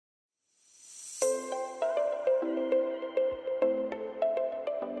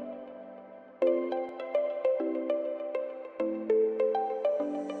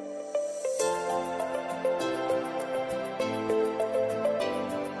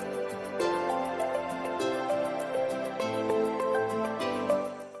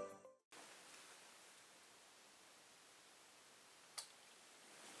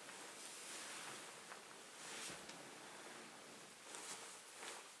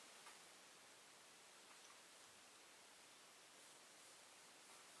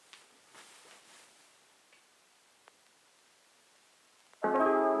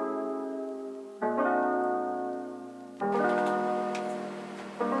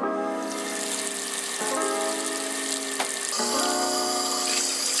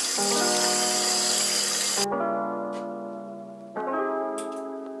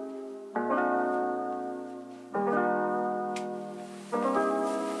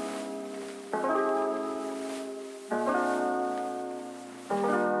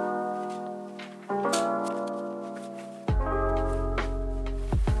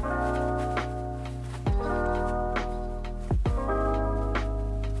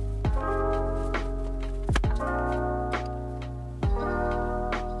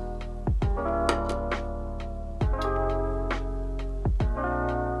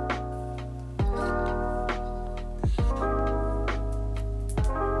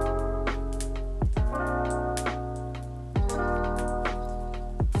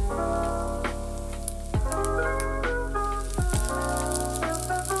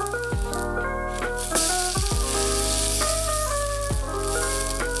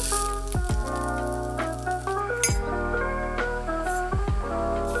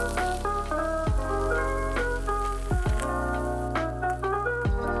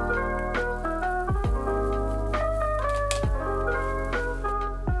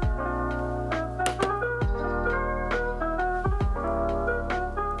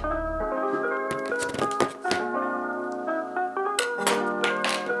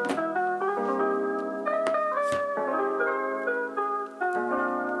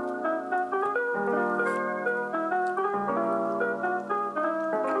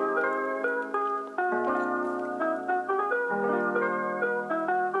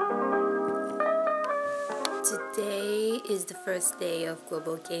first day of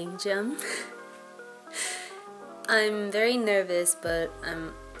Global Game Jam. I'm very nervous, but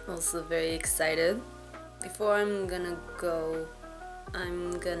I'm also very excited. Before I'm gonna go,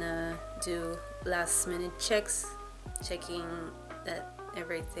 I'm gonna do last minute checks, checking that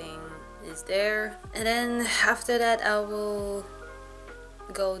everything is there, and then after that I will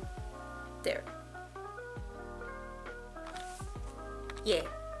go there. Yeah,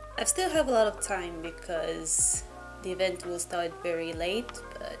 I still have a lot of time because the event will start very late,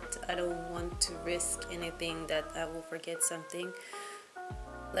 but I don't want to risk anything that I will forget something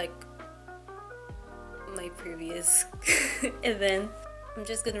like my previous event. I'm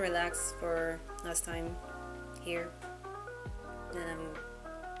just gonna relax for last time here, then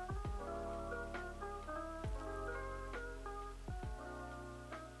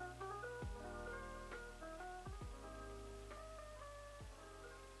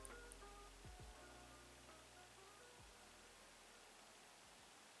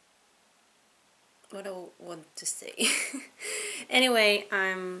what I want to say. Anyway,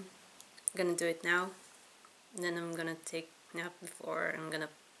 I'm gonna do it now. Then I'm gonna take a nap before I'm gonna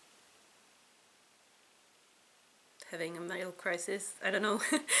having a mental crisis. I don't know.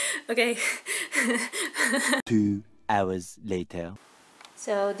 Okay. 2 hours later.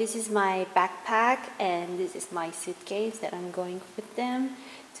 So this is my backpack and this is my suitcase that I'm going with them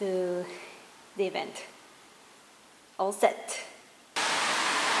to the event. All set.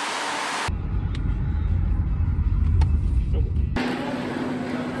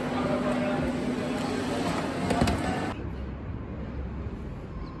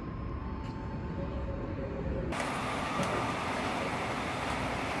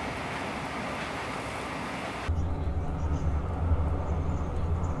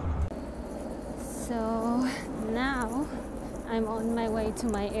 So now I'm on my way to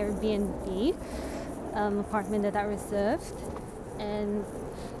my Airbnb apartment that I reserved, and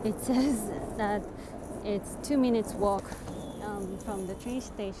it says that it's 2 minutes walk from the train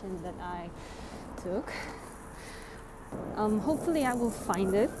station that I took. Hopefully I will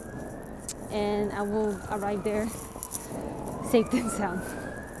find it and I will arrive there safe and sound.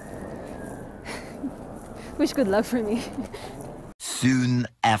 Wish good luck for me. Soon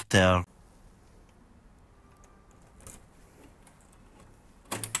after.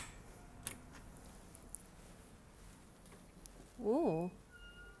 Oh,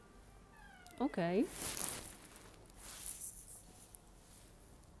 okay.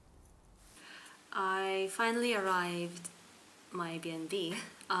 I finally arrived my B&B.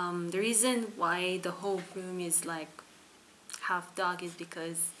 The reason why the whole room is like half dark is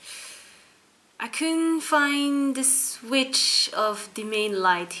because I couldn't find the switch of the main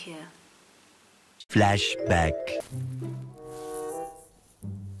light here. Flashback.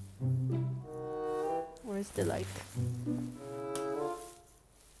 Where's the light?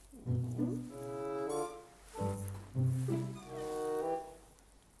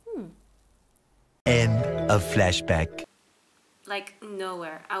 End of flashback. Like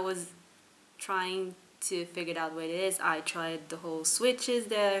nowhere. I was trying to figure out what it is. I tried the whole switches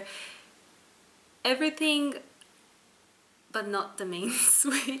there, everything, but not the main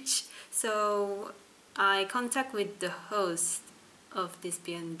switch. So I contact with the host of this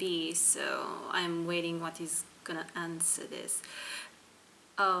B&B, so I'm waiting what he's gonna answer this.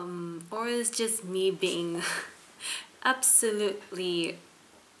 Or it's just me being absolutely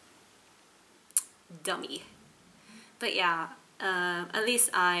dummy. But yeah, at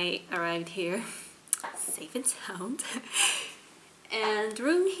least I arrived here safe and sound. And the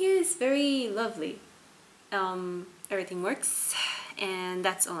room here is very lovely. Everything works, and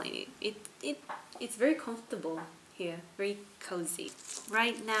that's all I need. It's very comfortable here, very cozy.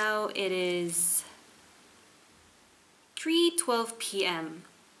 Right now it is 3:12 p.m.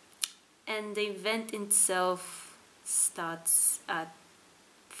 and the event itself starts at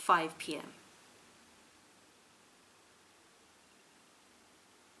 5 p.m.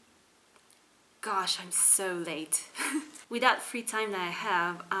 Gosh, I'm so late. With that free time that I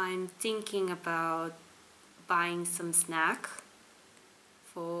have, I'm thinking about buying some snack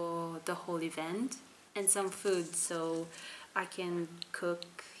for the whole event and some food so I can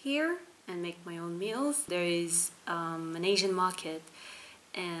cook here and make my own meals. There is an Asian market,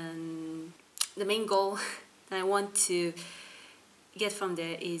 and the main goal that I want to get from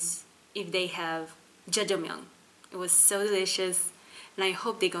there is if they have jjajangmyeon. It was so delicious, and I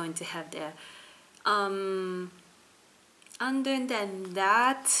hope they're going to have there. Other than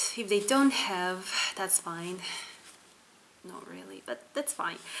that, if they don't have, that's fine. Not really, but that's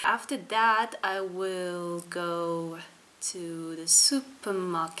fine. After that, I will go to the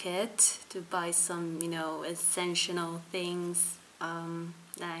supermarket to buy some, you know, essential things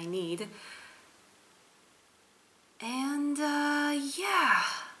that I need. And yeah,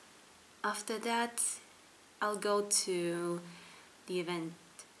 after that I'll go to the event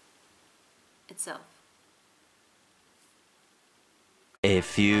itself. A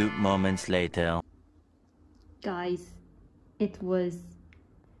few moments later. Guys, it was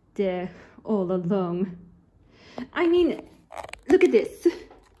there all along. I mean, look at this.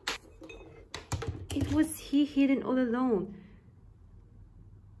 It was here hidden all along.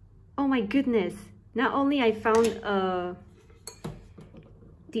 Oh my goodness. Not only I found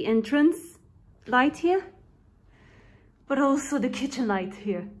the entrance light here, but also the kitchen light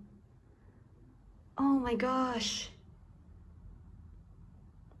here. Oh my gosh.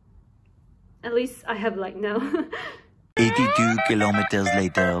 At least I have light now. 82 kilometers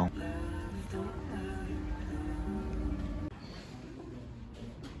later.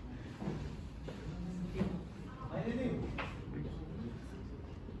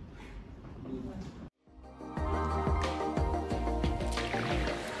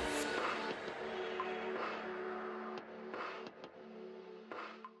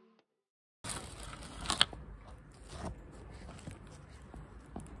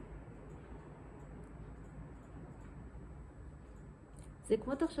 זה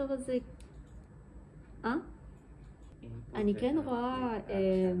כמו תחשוב על זה, אני כן רואה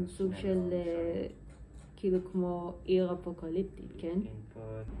סוג של כאילו כמו עיר אפוקליפטית, כן?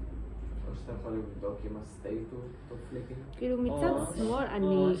 או שאתה יכול לבדוק אם הסטייט הוא טוב פליקינג? כאילו מצד שמאל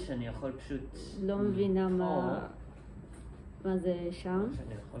או שאני יכול פשוט... לא מבינה מה זה שם. או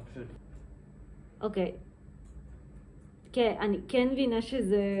שאני יכול פשוט... אוקיי. כן, אני כן מבינה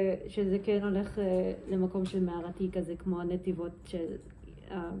שזה כן הולך למקום של מערתי כזה, כמו הנתיבות של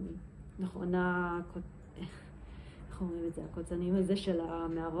נכון, איך אומרים את זה? הקוצנים הזה של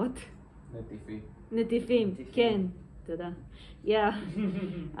המערות? נטיפים, כן, תודה.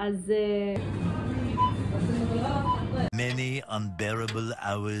 אז... Many unbearable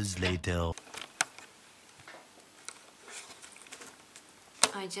hours later.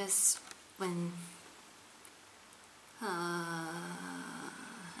 I just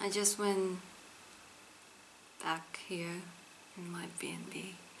went back here in my B&B.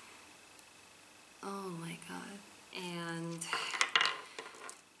 Oh my god. And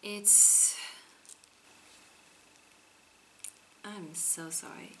I'm so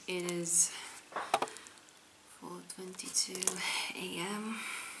sorry. It is 4:22 a.m.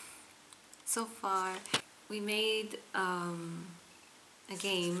 So far we made a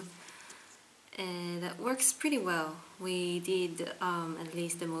game that works pretty well. We did at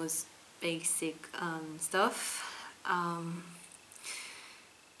least the most basic stuff.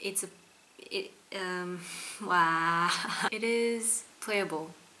 Wow. It is playable.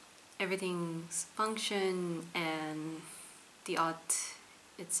 Everything's function and the art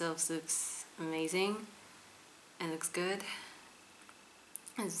itself looks amazing and looks good.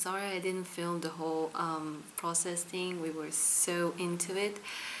 I'm sorry I didn't film the whole process thing. We were so into it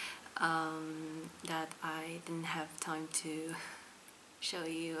that I didn't have time to show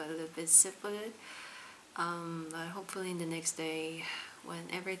you a little bit of it. But hopefully in the next day, when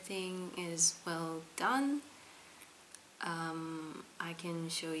everything is well done, I can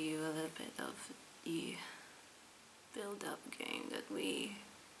show you a little bit of the build-up game that we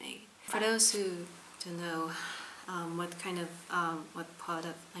made. For those who don't know what part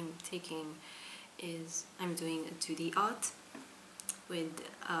of I'm taking is I'm doing a 2D art with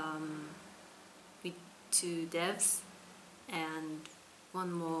 2 devs and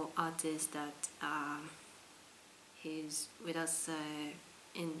one more artist that he's with us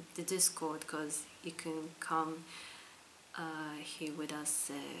in the Discord, because you can come here with us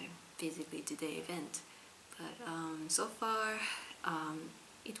physically to the event. But so far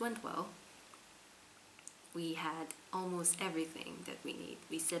it went well. We had almost everything that we need.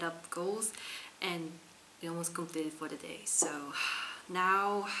 We set up goals and we almost completed for the day. So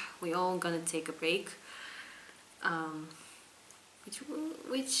now we're all gonna take a break,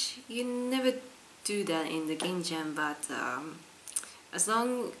 which you never do that in the game jam, but as long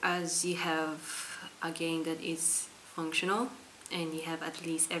as you have a game that is functional and you have at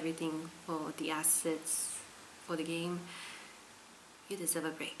least everything for the assets for the game, you deserve a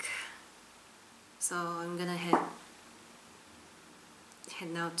break. So I'm gonna head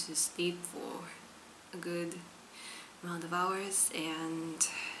now to sleep for a good amount of hours, and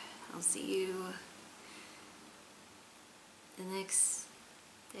I'll see you the next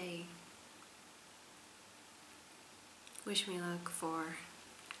day. Wish me luck for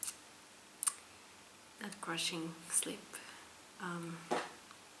a crushing sleep.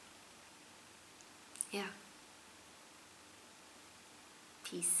 Yeah.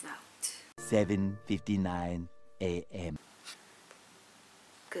 Peace out. 7:59 a.m.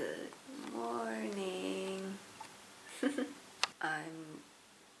 Good morning. I'm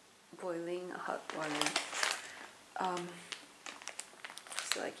boiling hot water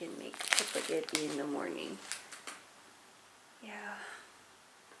so I can make spaghetti in the morning. Yeah.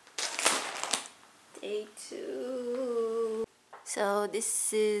 Day 2. So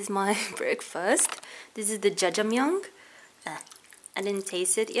this is my breakfast. This is the jjajangmyeon. I didn't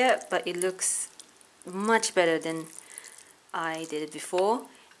taste it yet, but it looks much better than I did it before.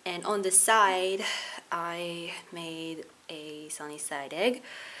 And on the side, I made a sunny side egg.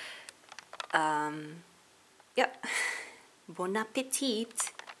 Yep. Bon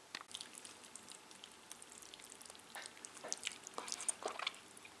appetit.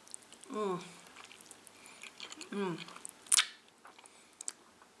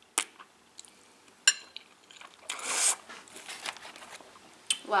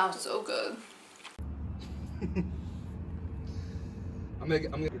 Wow, so good. I'm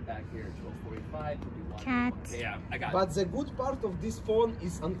gonna get back here at 12:45. Cat. Yeah, I got it. But the good part of this phone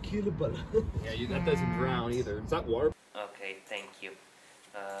is unkillable. Yeah, that doesn't drown either. Is that water? Okay, thank you.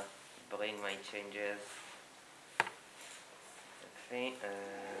 Bring my changes. Okay,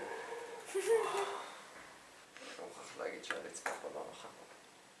 להגיד שהרצפה פה לא נוחה.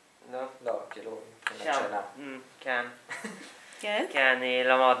 לא? לא, כאילו, שם. כן. כן? כן, היא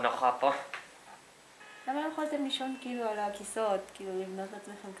לא מאוד נוחה פה. למה לא יכולתם לישון כאילו על הכיסאות? כאילו לבנות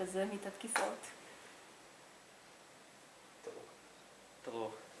לעצמכם כזה מיטת כיסאות?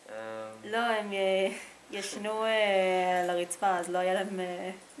 תראו. לא, הם ישנו על הרצפה, אז לא היה להם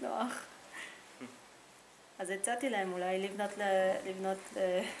נוח. אז הצעתי להם אולי לבנות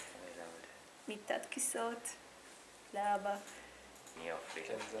מיטת כיסאות לאבא. יופי.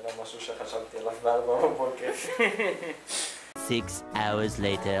 כן, זה לא משהו שחשבתי עליו ב4 בבוקר. 6 hours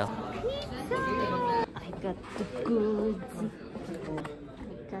later. I got the goods.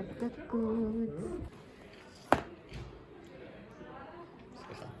 I got the goods.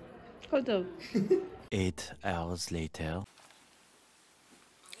 הכל טוב. 8 hours later.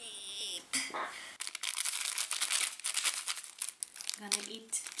 Gonna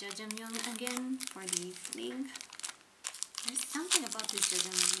eat jjajangmyeon again for the evening. There's something about this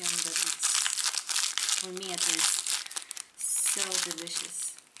jjajangmyeon that it's, for me at least, so delicious.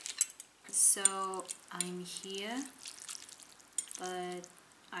 So I'm here, but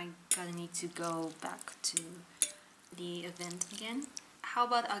I gotta need to go back to the event again. How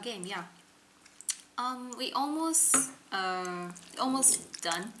about our game? Yeah. We almost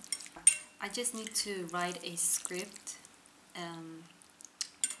done. I just need to write a script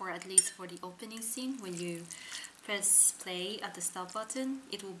for at least for the opening scene. When you press play at the start button,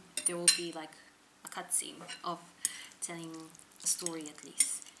 there will be like a cutscene of telling a story at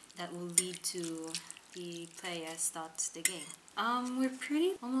least that will lead to the player starts the game. We're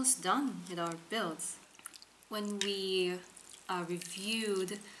pretty almost done with our builds. When we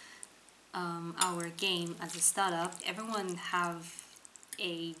reviewed our game as a startup, everyone have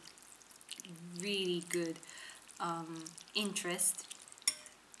a really good interest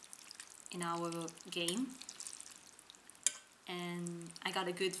in our game, and I got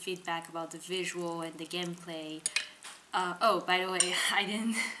a good feedback about the visual and the gameplay. Oh, by the way, I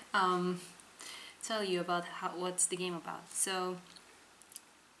didn't tell you about what's the game about. So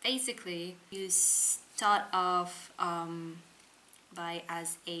basically, you start off by as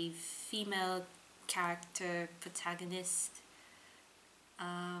a female character protagonist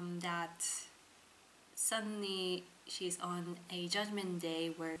that suddenly she's on a judgment day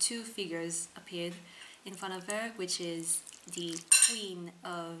where two figures appeared in front of her, which is the Queen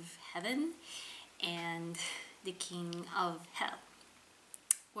of Heaven and the King of Hell.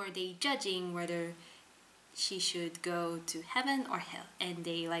 Were they judging whether she should go to heaven or hell, and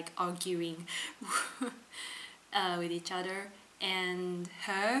they like arguing with each other, and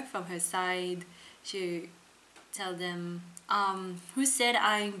her from her side, she tell them, who said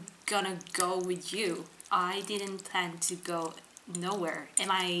I'm gonna go with you? I didn't plan to go nowhere.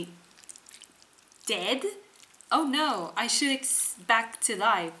 Am I dead? Oh no, I should back to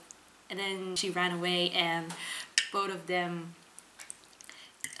life. And then she ran away, and both of them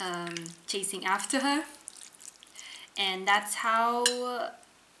chasing after her. And that's how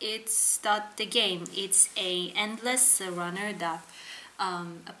it starts the game. It's a endless runner that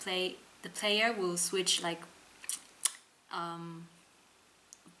the player will switch like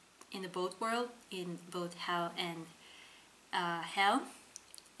in the both world, in both hell and hell,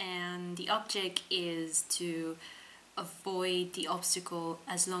 and the object is to avoid the obstacle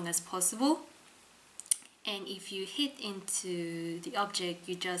as long as possible. And if you hit into the object,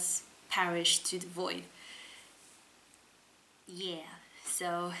 you just perish to the void. Yeah,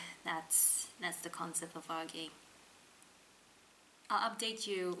 so that's the concept of our game. I'll update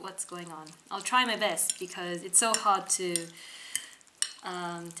you what's going on. I'll try my best because it's so hard to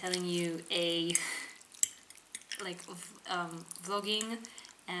telling you a vlogging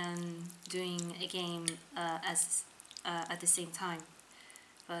and doing a game as at the same time.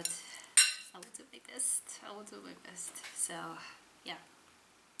 But I will do my best. I will do my best. So yeah,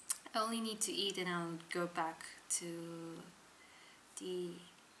 I only need to eat and I'll go back to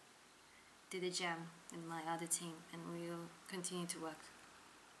the jam in my other team and we'll continue to work.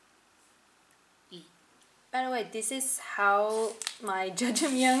 Eat. By the way, this is how my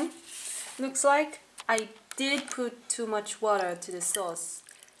jjajangmyeon looks like. I did put too much water to the sauce,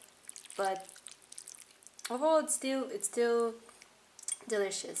 but overall it's still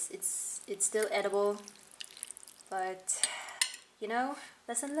delicious. It's still edible, but you know,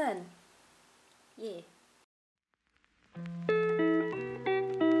 lesson learned. Yeah.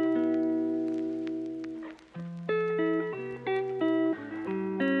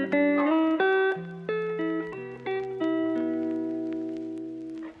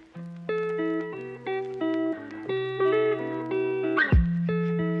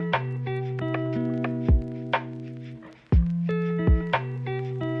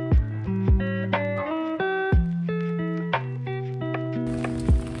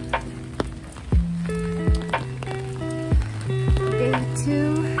 Day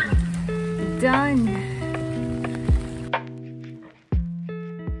 2 done.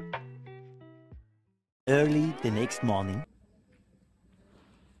 Early the next morning.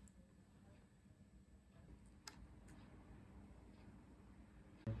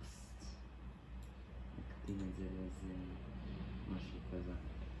 Câteva înțeleze așa căza.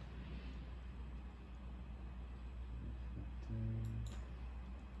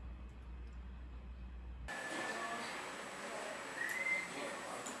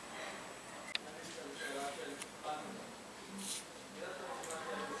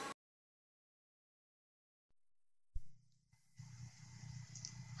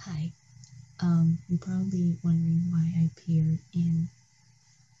 Hi. You're probably wondering why I appeared in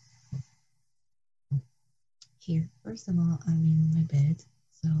here. First of all, I'm in my bed,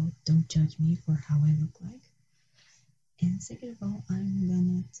 so don't judge me for how I look like. And second of all, I'm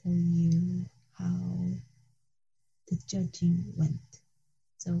gonna tell you how the judging went.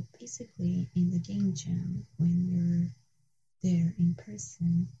 So basically, in the game jam, when you're there in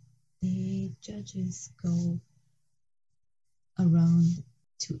person, the judges go around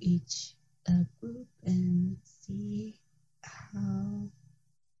to each group and see how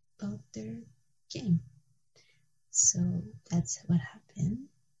about their game. So that's what happened.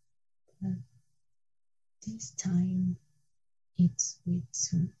 But this time it's with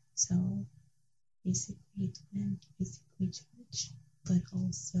Zoom. So basically it went physically judged, but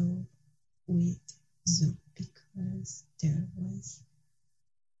also with Zoom because there was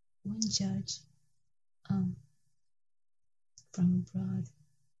one judge from abroad.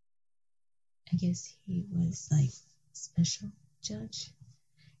 I guess he was like special judge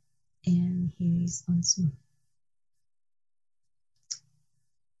and he's on Zoom.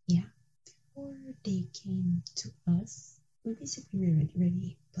 Yeah, before they came to us, we basically were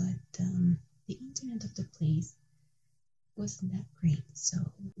ready, but the internet of the place wasn't that great, so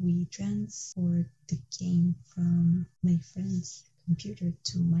we transferred the game from my friend's computer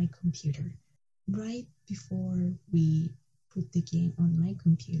to my computer. Right before we put the game on my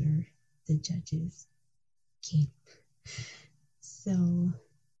computer, the judges came. So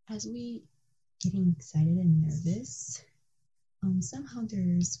as we getting excited and nervous, somehow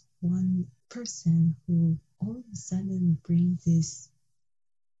there's one person who all of a sudden brings this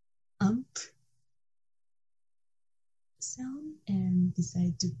sound and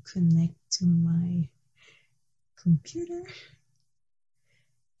decide to connect to my computer.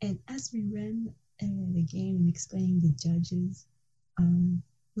 And as we ran the game and explaining the judges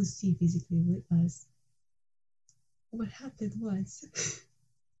who see physically with us, what happened was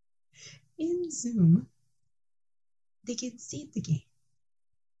in Zoom, they can see the game,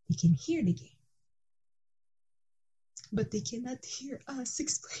 they can hear the game, but they cannot hear us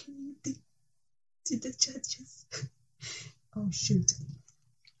explaining to the judges. Oh shoot.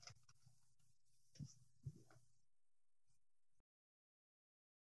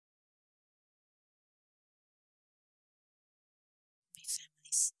 My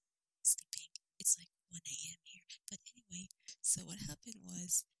family's sleeping. It's like 1 a.m. here. But anyway, So what happened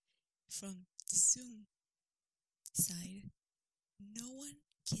was, from the Zoom side, no one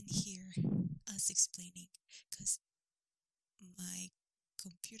can hear us explaining because my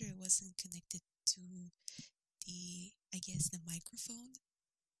computer wasn't connected to the microphone,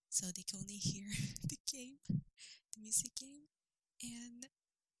 so they can only hear the game, the music game. And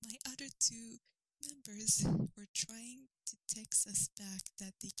my other two members were trying to text us back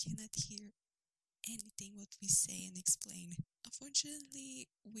that they cannot hear anything what we say and explain. Unfortunately,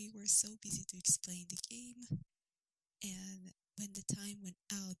 we were so busy to explain the game, and when the time went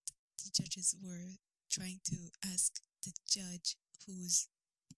out, the judges were trying to ask the judge who's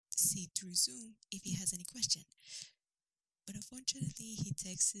see through Zoom if he has any question. But unfortunately, he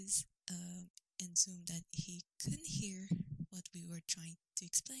texts in Zoom that he couldn't hear what we were trying to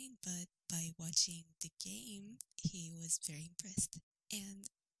explain, but by watching the game, he was very impressed. And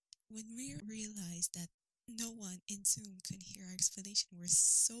when we realized that no one in Zoom could hear our explanation, we're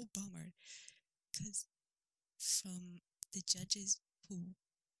so bummed because from the judges who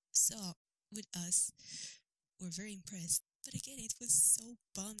saw with us were very impressed. But again, it was so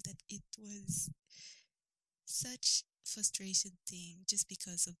bummed that it was such frustration thing just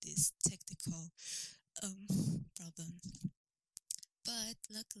because of this technical problem. But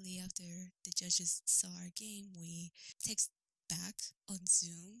luckily, after the judges saw our game, we text back on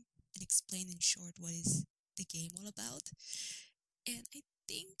Zoom and explain in short what is the game all about. And I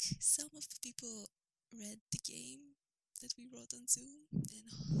think some of the people read the game that we wrote on Zoom,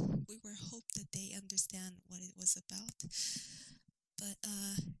 and we were hope that they understand what it was about. But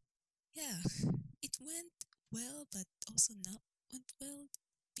yeah, it went well, but also not went well,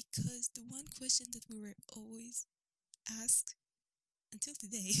 because the one question that we were always asked until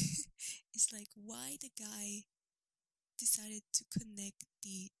today is like, why the guy decided to connect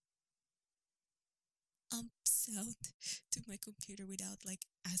the sound to my computer without like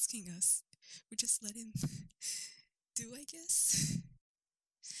asking us. We just let him do, I guess.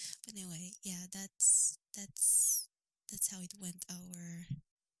 But anyway, yeah, that's how it went, our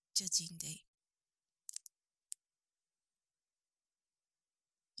judging day.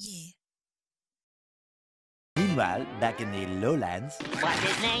 Yeah. Meanwhile, back in the lowlands. What's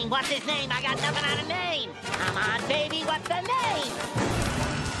his name? What's his name? I got nothing on a name. Come on, baby, what's the name?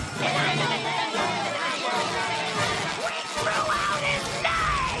 We threw out his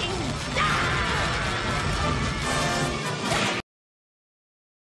name!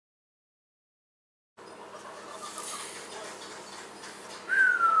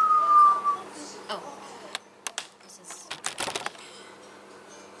 Oh, this is...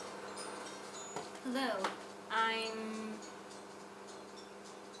 Hello, I'm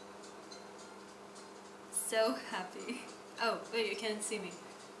so happy. Oh, wait, you can't see me.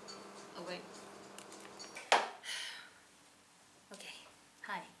 Oh, wait. Okay,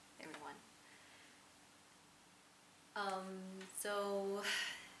 hi, everyone. So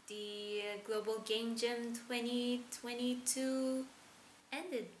the Global Game Jam 2022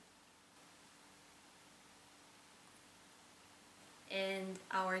 ended. And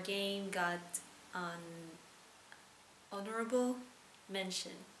our game got an honorable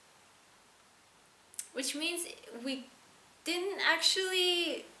mention, which means we didn't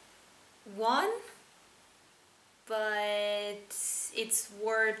actually won, but it's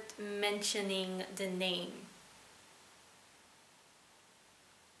worth mentioning the name.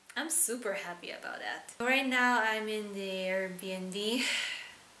 I'm super happy about that. Right now I'm in the Airbnb.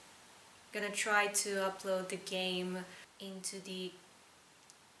 Gonna try to upload the game into the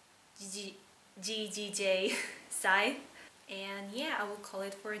GGJ site, and yeah, I will call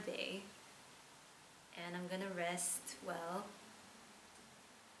it for a day, and I'm gonna rest well,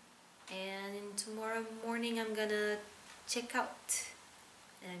 and tomorrow morning I'm gonna check out,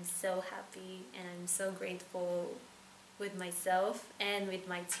 and I'm so happy and I'm so grateful with myself and with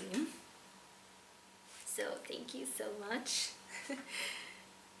my team, so thank you so much.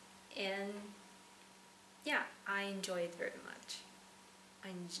 And yeah, I enjoyed it very much. I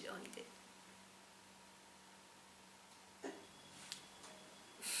enjoyed it.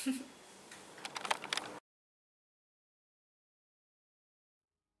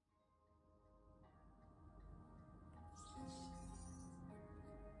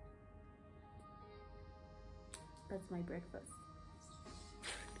 That's my breakfast.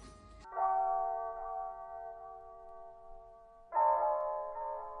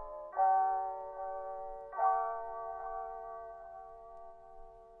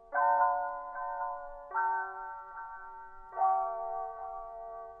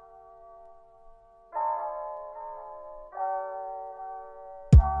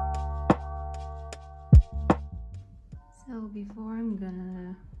 So before I'm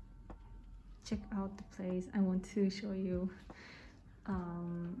gonna check out the place, I want to show you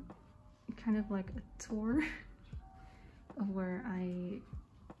kind of like a tour of where I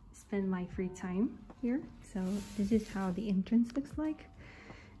spend my free time here. So this is how the entrance looks like,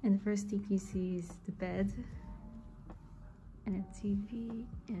 and the first thing you see is the bed and a TV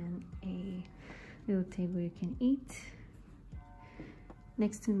and a little table you can eat.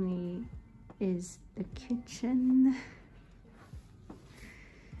 Next to me is the kitchen,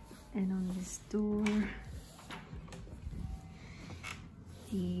 and on this door,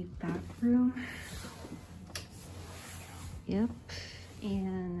 the bathroom. Yep,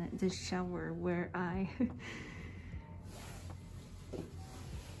 and the shower where I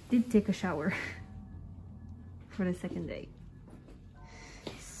did take a shower for the second day.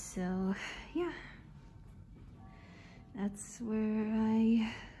 So yeah, that's where